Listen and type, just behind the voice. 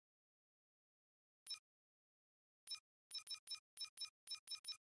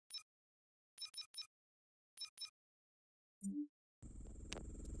If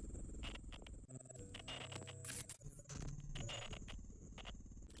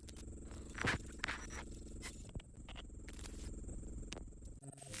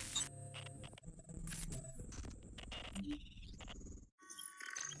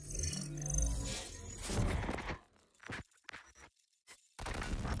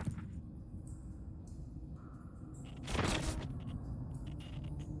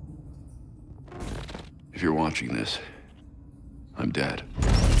you're watching this, I'm dead.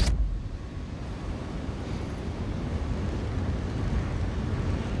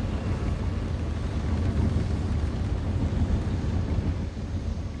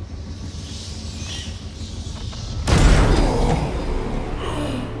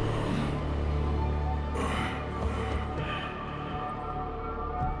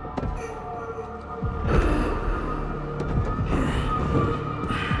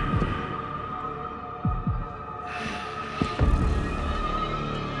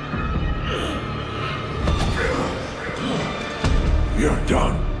 You're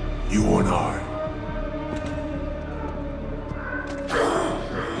done. You and I.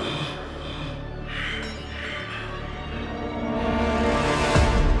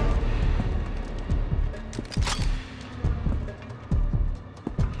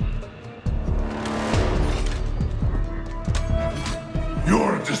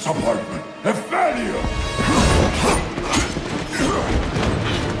 You're a disappointment, a failure!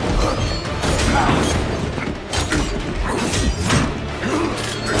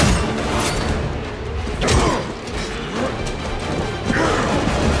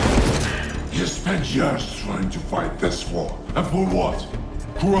 You spent years trying to fight this war, and for what?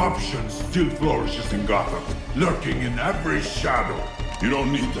 Corruption still flourishes in Gotham, lurking in every shadow. You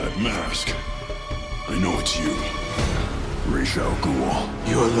don't need that mask. I know it's you. Ra's al Ghul.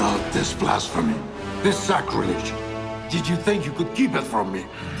 You allowed this blasphemy, this sacrilege. Did you think you could keep it from me?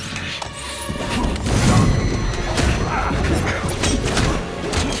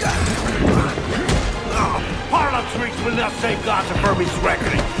 Harlem streets will not save Gotham from his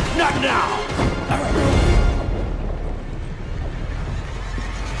reckoning. Not now!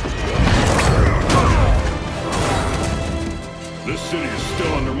 This city is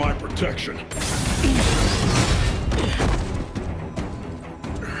still under my protection.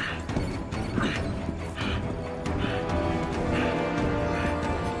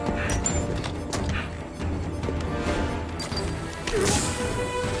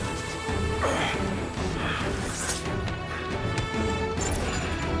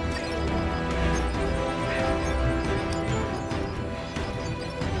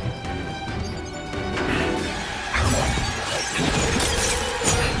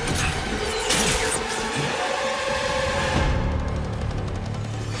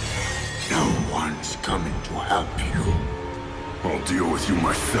 Coming to help you. I'll deal with you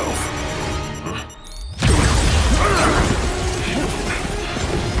myself.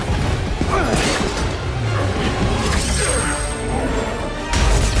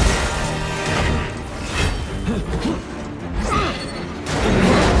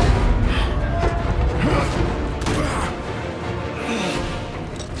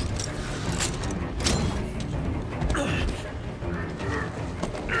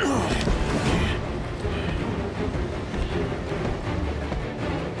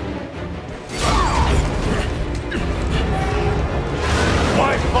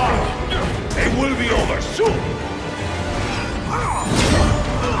 It will be over soon!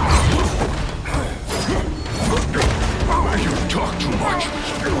 You talk too much.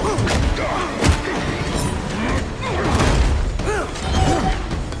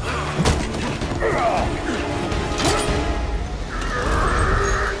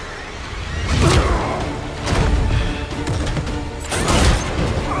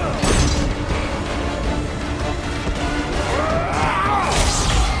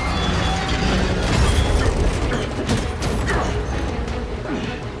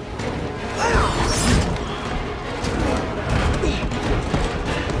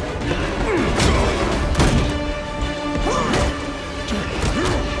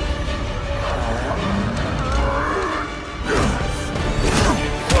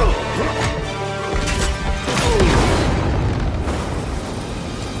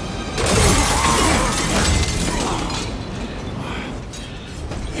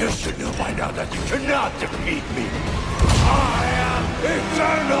 You should know by now that you cannot defeat me! I am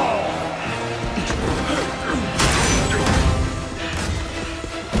eternal!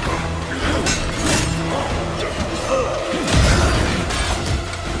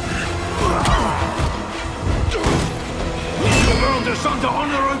 The world is under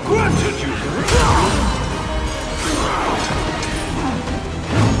honor and granted you!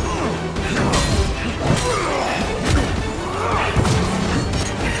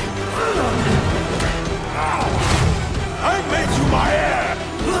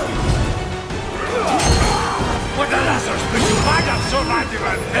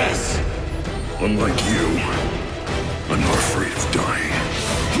 Unlike you, I'm not afraid of dying.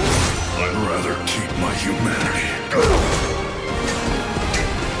 I'd rather keep my humanity.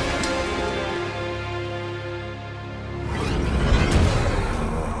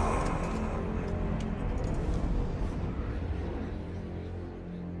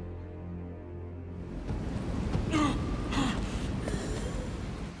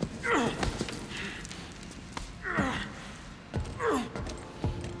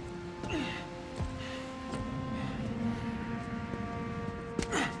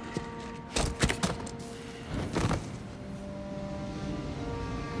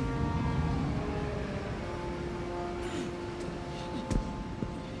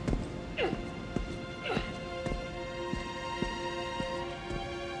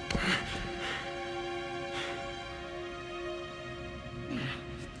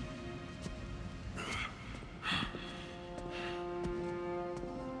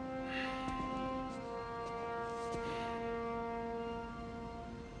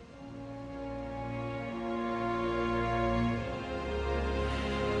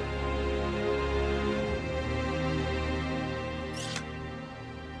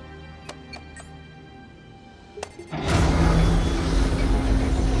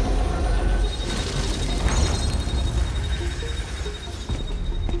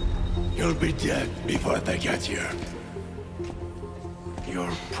 You'll be dead before they get here. Your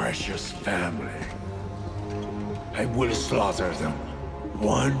precious family. I will slaughter them,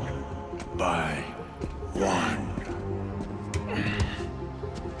 one by one.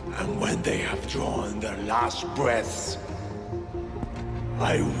 And when they have drawn their last breaths,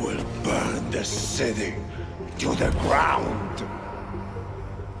 I will burn the city to the ground.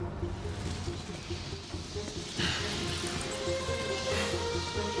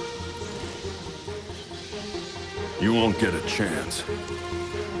 You won't get a chance.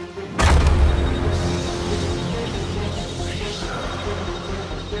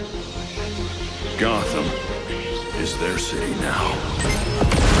 Gotham is their city now.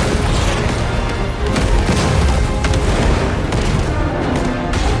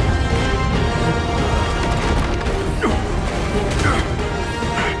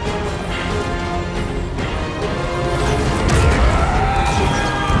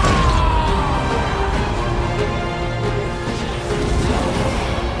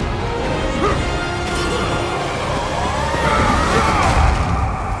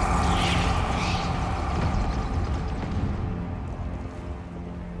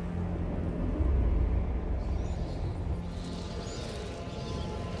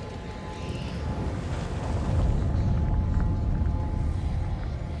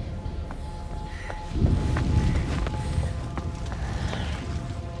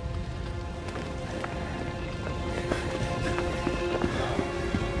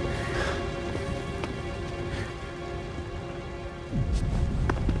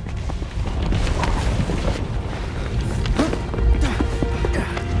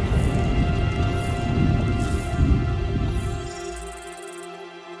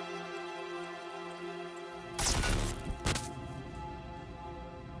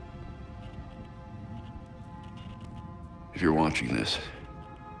 If you're watching this,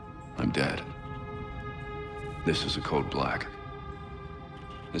 I'm dead. This is a code black.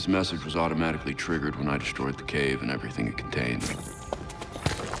 This message was automatically triggered when I destroyed the cave and everything it contained.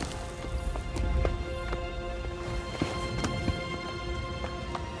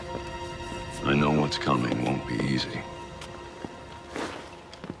 I know what's coming won't be easy.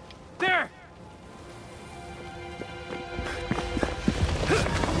 There!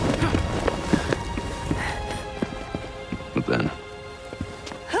 But then...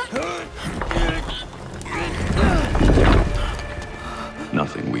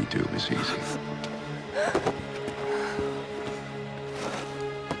 nothing we do is easy.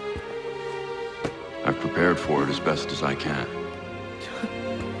 I've prepared for it as best as I can.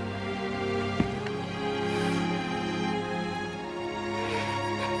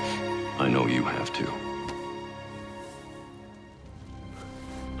 I know you have too.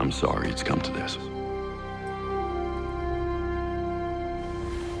 I'm sorry it's come to this.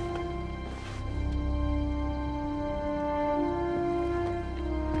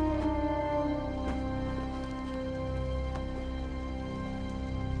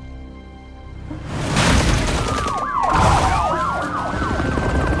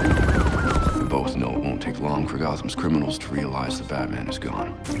 We both know it won't take long for Gotham's criminals to realize the Batman is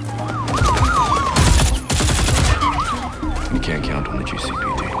gone. We can't count on the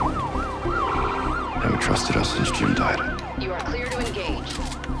GCPD. They haven't trusted us since Jim died. You are clear to engage.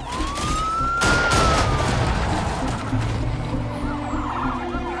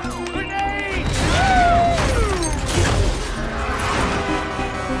 Grenade!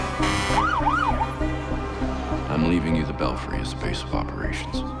 leaving you the Belfry as the base of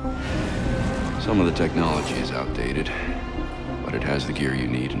operations. Some of the technology is outdated, but it has the gear you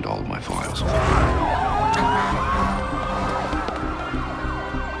need and all of my files.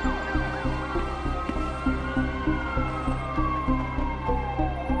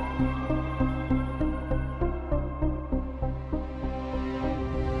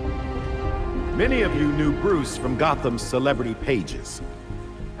 Many of you knew Bruce from Gotham's celebrity pages.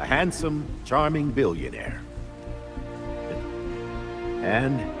 A handsome, charming billionaire.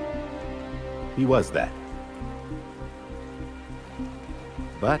 And he was that.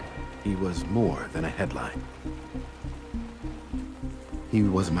 But he was more than a headline. He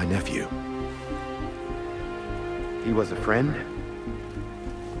was my nephew. He was a friend,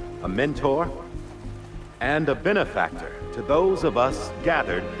 a mentor, and a benefactor to those of us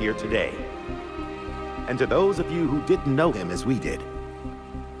gathered here today. And to those of you who didn't know him as we did,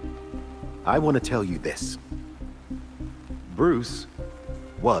 I want to tell you this. Bruce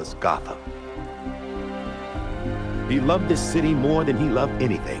was Gotham. He loved this city more than he loved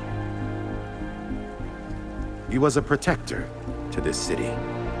anything. He was a protector to this city.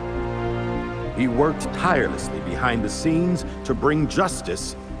 He worked tirelessly behind the scenes to bring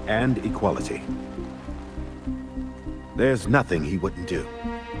justice and equality. There's nothing he wouldn't do.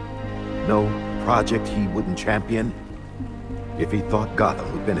 No project he wouldn't champion if he thought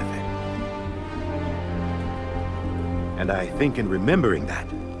Gotham would benefit. And I think in remembering that,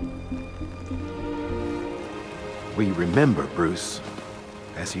 we remember Bruce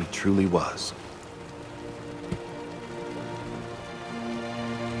as he truly was.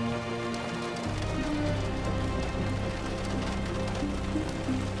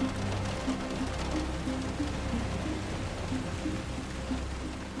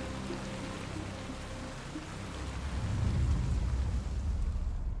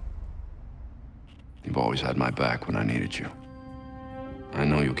 You've always had my back when I needed you. I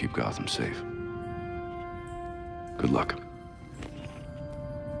know you'll keep Gotham safe. Good luck.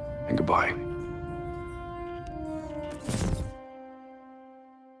 And goodbye.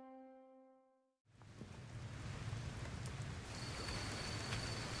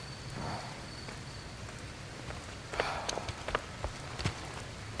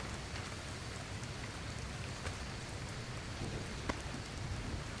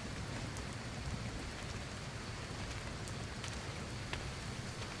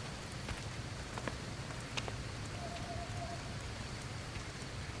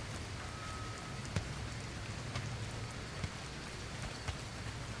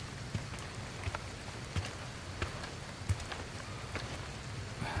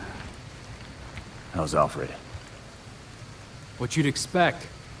 How's Alfred? What you'd expect.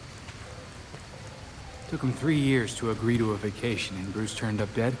 Took him 3 years to agree to a vacation, and Bruce turned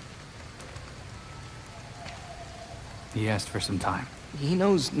up dead. He asked for some time. He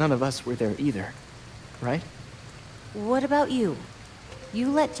knows none of us were there either, right? What about you? You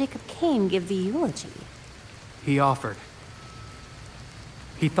let Jacob Kane give the eulogy. He offered.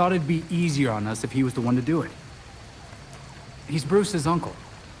 He thought it'd be easier on us if he was the one to do it. He's Bruce's uncle.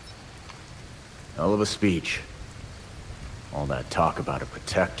 Hell of a speech. All that talk about a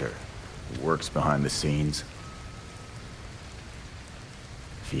protector who works behind the scenes.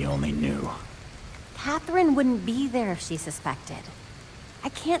 If he only knew. Catherine wouldn't be there if she suspected. I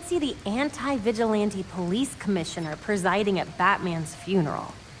can't see the anti-vigilante police commissioner presiding at Batman's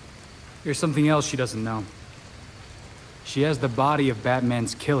funeral. There's something else she doesn't know. She has the body of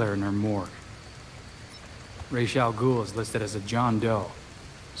Batman's killer in her morgue. Ra's al Ghul is listed as a John Doe,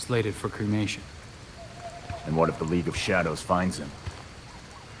 slated for cremation. And what if the League of Shadows finds him?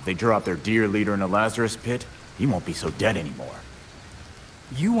 If they drop their dear leader in a Lazarus pit, he won't be so dead anymore.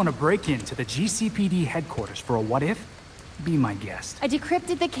 You want to break into the GCPD headquarters for a what-if? Be my guest. I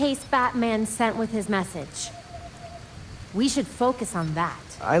decrypted the case Batman sent with his message. We should focus on that.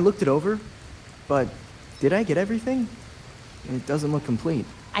 I looked it over, but did I get everything? It doesn't look complete.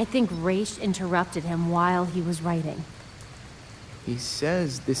 I think Ra's interrupted him while he was writing. He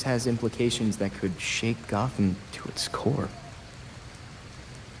says this has implications that could shake Gotham to its core.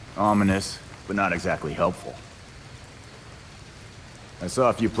 Ominous, but not exactly helpful. I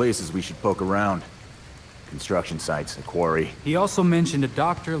saw a few places we should poke around. Construction sites, a quarry. He also mentioned a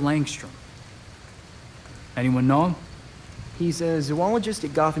Dr. Langstrom. Anyone know him? He's a zoologist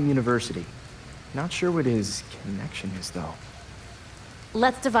at Gotham University. Not sure what his connection is, though.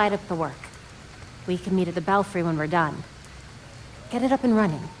 Let's divide up the work. We can meet at the Belfry when we're done. Get it up and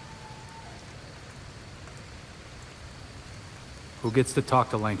running. Who gets to talk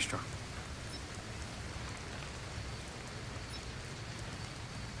to Langstrom?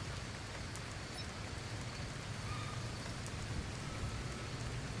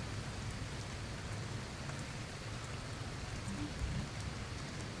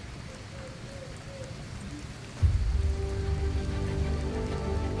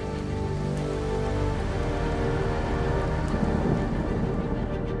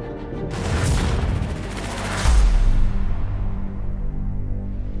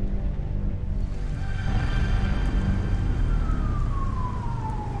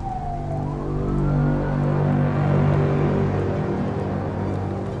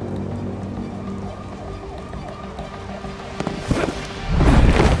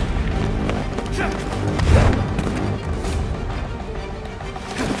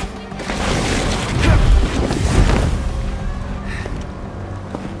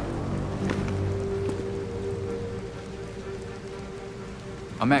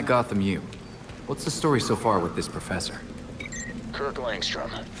 I'm at Gotham U. What's the story so far with this professor? Kirk Langstrom.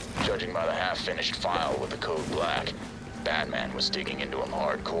 Judging by the half-finished file with the code black, Batman was digging into him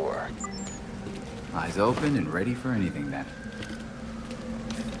hardcore. Eyes open and ready for anything then.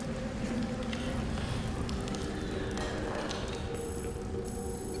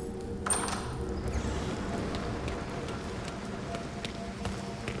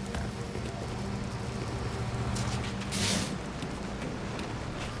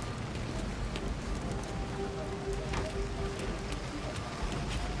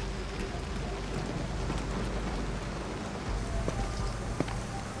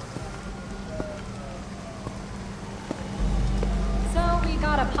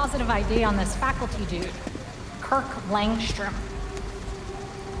 Positive ID on this faculty dude, Kirk Langstrom.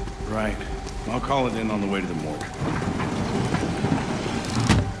 Right. I'll call it in on the way to the morgue.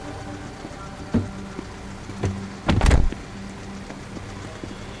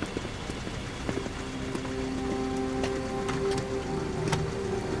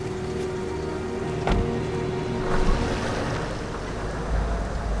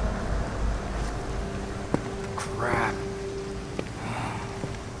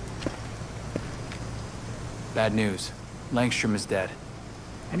 Bad news. Langstrom is dead.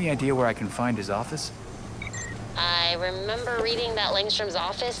 Any idea where I can find his office? I remember reading that Langstrom's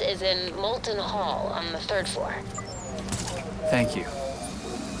office is in Molten Hall on the 3rd floor. Thank you.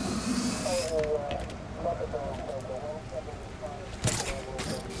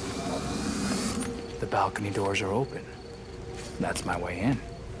 The balcony doors are open. That's my way in.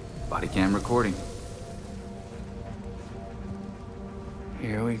 Body cam recording.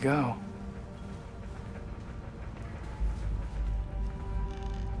 Here we go.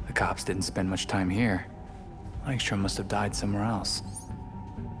 The cops didn't spend much time here. Langstrom must have died somewhere else.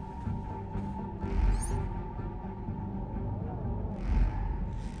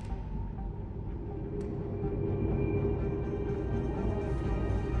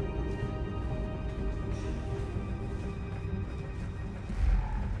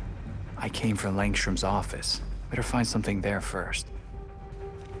 I came for Langstrom's office. Better find something there first.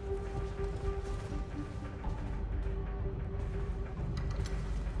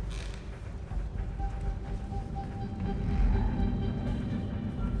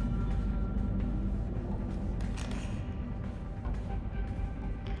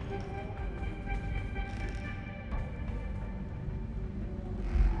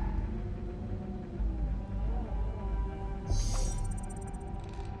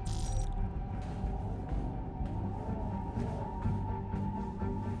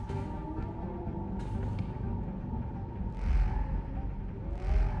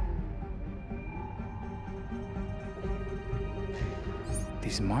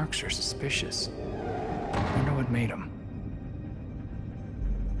 These marks are suspicious. I wonder what made them.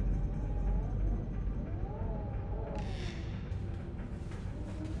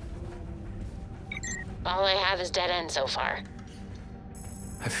 All I have is dead end so far.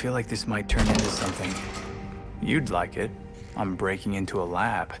 I feel like this might turn into something. You'd like it. I'm breaking into a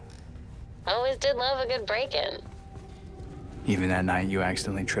lab. Always did love a good break-in. Even that night you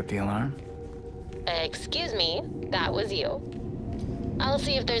accidentally tripped the alarm? Excuse me, that was you. I'll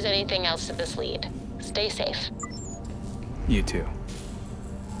see if there's anything else to this lead. Stay safe. You too.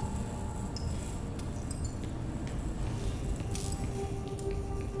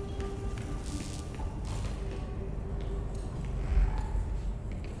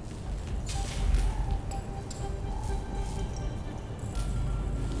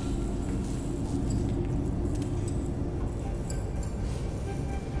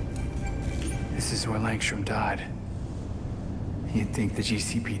 This is where Langstrom died. You'd think the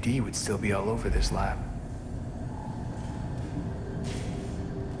GCPD would still be all over this lab.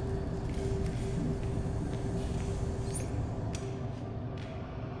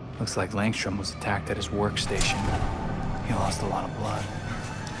 Looks like Langstrom was attacked at his workstation. He lost a lot of blood.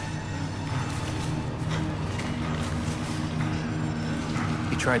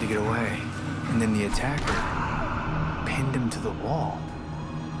 He tried to get away, and then the attacker pinned him to the wall.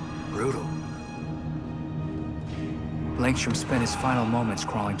 Brutal. Langstrom spent his final moments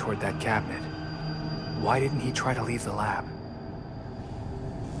crawling toward that cabinet. Why didn't he try to leave the lab?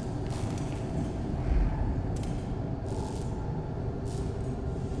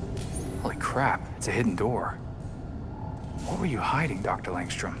 Holy crap, it's a hidden door. What were you hiding, Dr.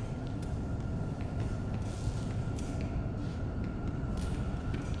 Langstrom?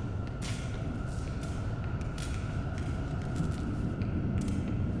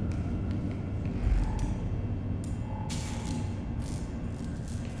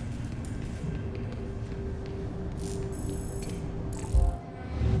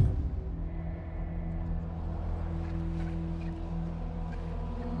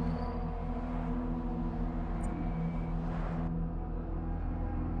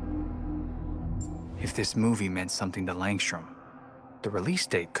 if this movie meant something to Langstrom, the release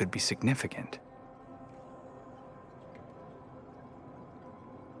date could be significant.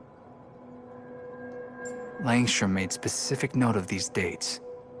 Langstrom made specific note of these dates,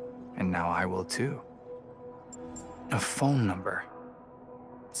 and now I will too. A phone number.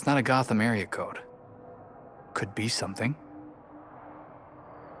 It's not a Gotham area code. Could be something.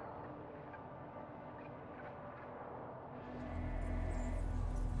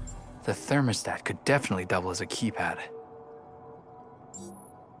 The thermostat could definitely double as a keypad.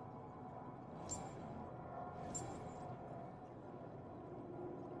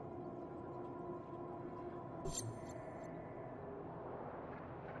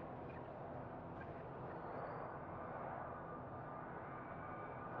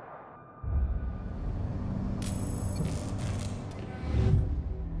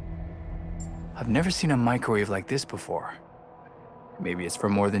 I've never seen a microwave like this before. Maybe it's for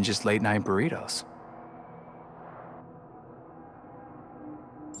more than just late-night burritos.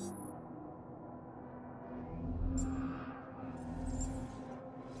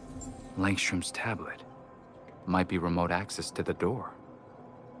 Langstrom's tablet. Might be remote access to the door.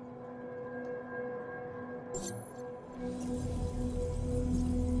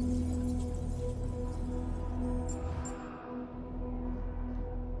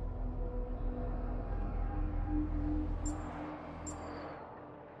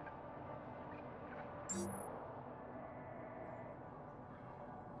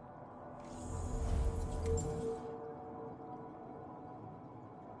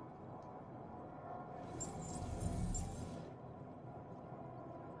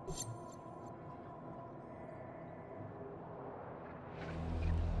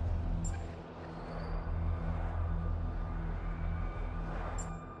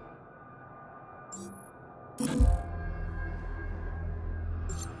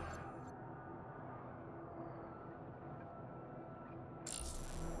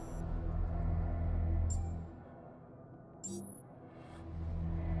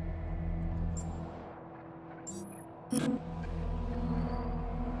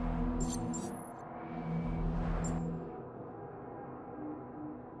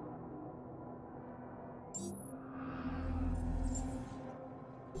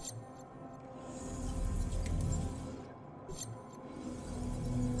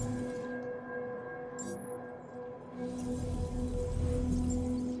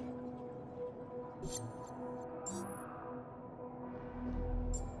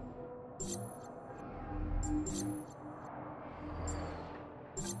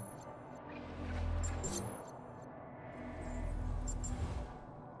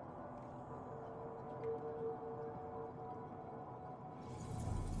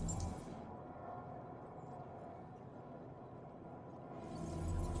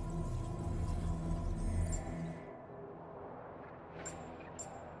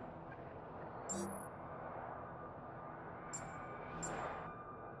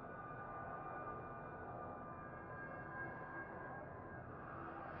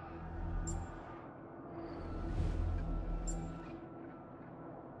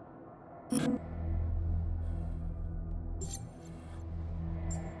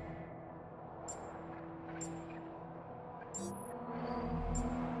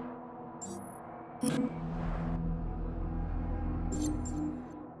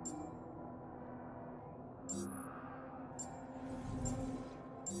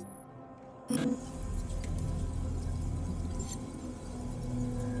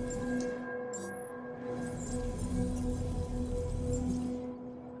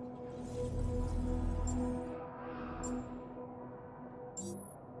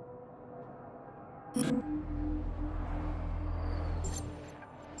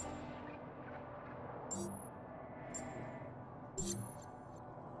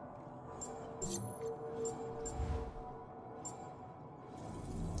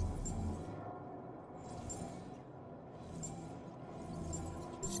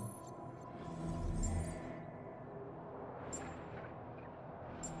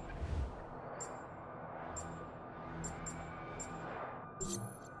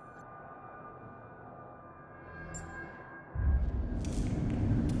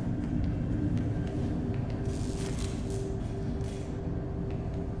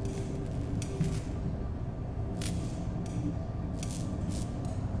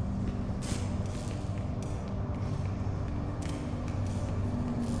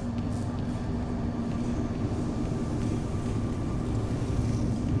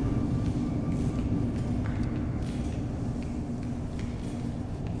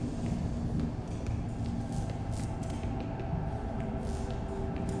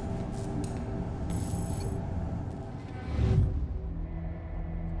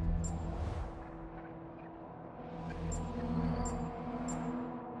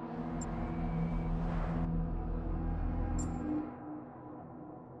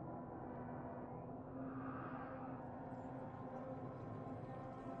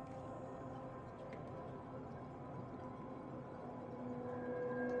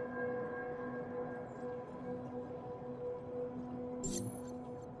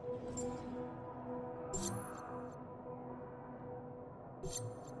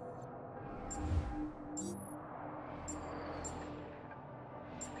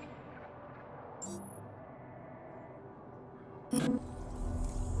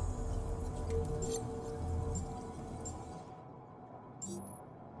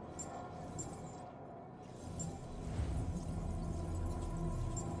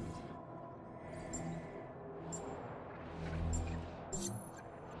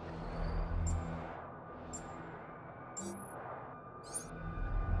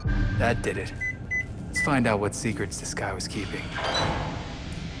 That did it. Let's find out what secrets this guy was keeping.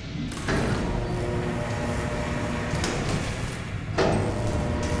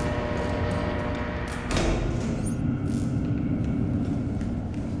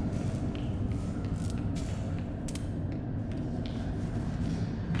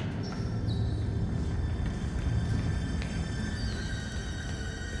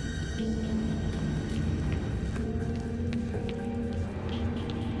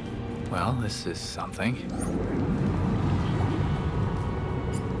 Well, this is something.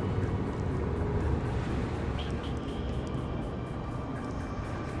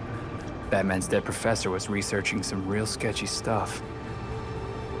 Batman's dead professor was researching some real sketchy stuff.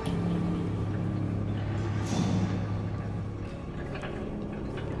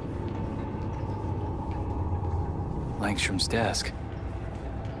 Langstrom's desk.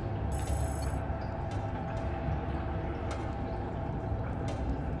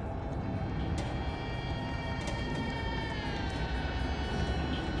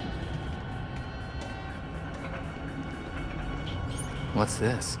 What's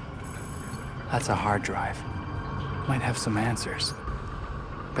this? That's a hard drive. Might have some answers.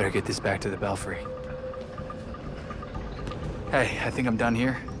 Better get this back to the Belfry. Hey, I think I'm done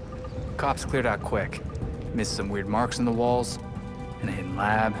here. Cops cleared out quick. Missed some weird marks on the walls, and a hidden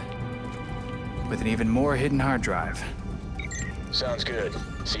lab, with an even more hidden hard drive. Sounds good.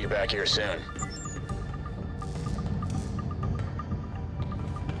 See you back here soon.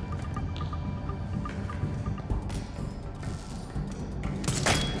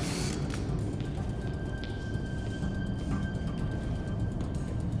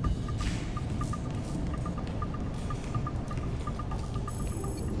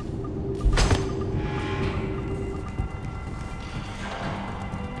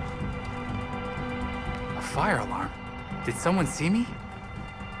 Fire alarm. Did someone see me?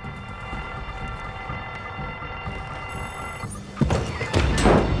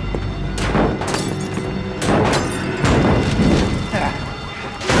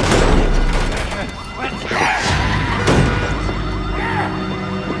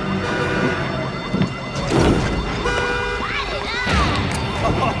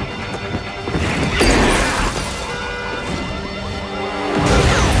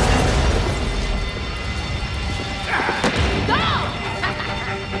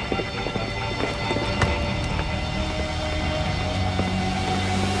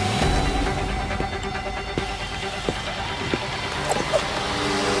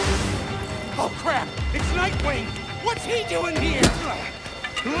 What's he doing here?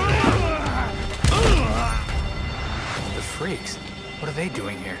 The freaks. What are they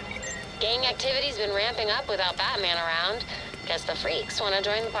doing here? Gang activity's been ramping up without Batman around. Guess the freaks want to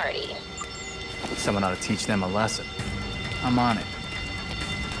join the party. Someone ought to teach them a lesson. I'm on it.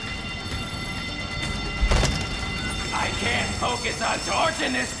 I can't focus on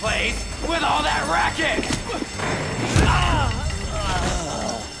torching this place with all that racket!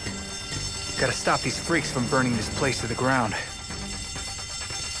 Gotta stop these freaks from burning this place to the ground.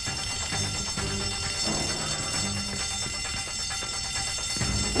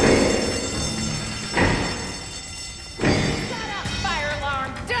 Fire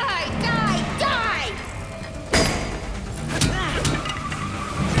alarm! Die! Die! Die!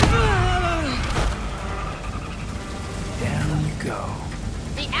 Down you go.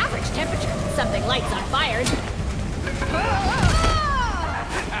 The average temperature, something lights on fires.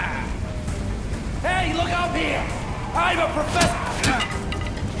 Hey, look up here! I'm a professor!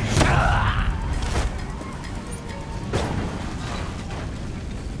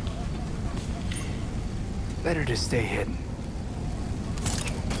 Better to stay hidden.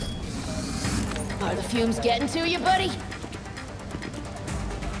 Are the fumes getting to you, buddy?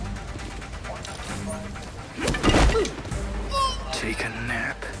 Take a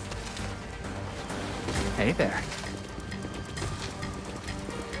nap. Hey there.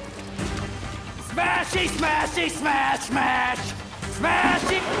 Smashy, smashy, smash, smash!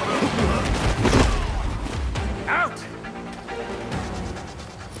 Smashy! Out!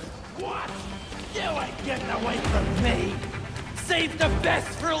 What? You ain't getting away from me! Save the best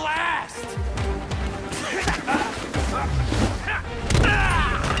for last!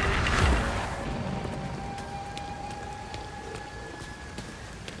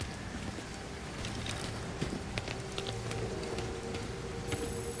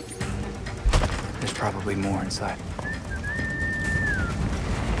 There's probably more inside.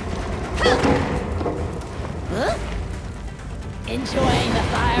 Huh? Enjoying the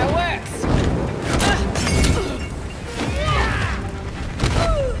fireworks?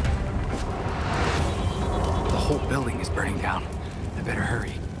 The whole building is burning down. I better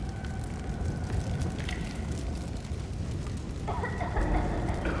hurry.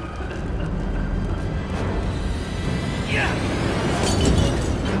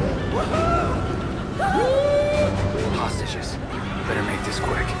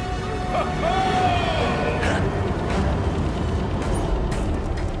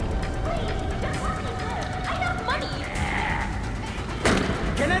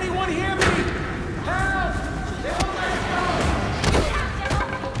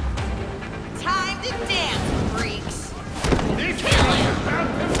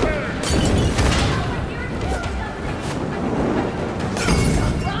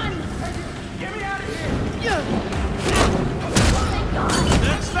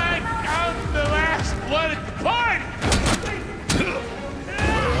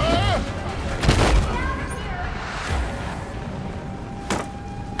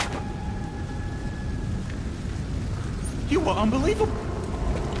 unbelievable.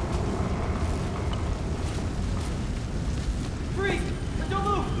 Freeze! Don't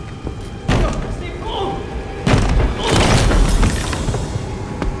move! Go, stay cool!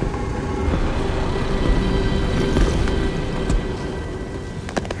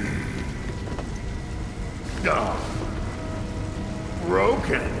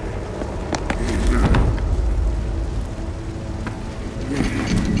 Broken.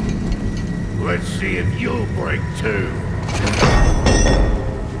 Let's see if you'll break too.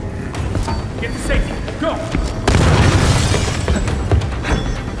 Get to safety! Go!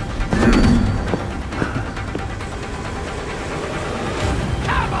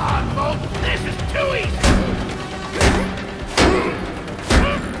 Come on, folks! This is too easy!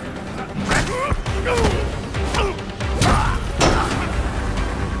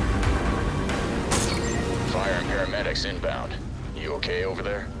 Fire and paramedics inbound. You okay over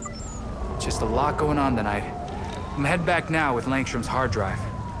there? Just a lot going on tonight. I'm heading back now with Langstrom's hard drive.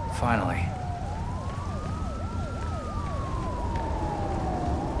 Finally.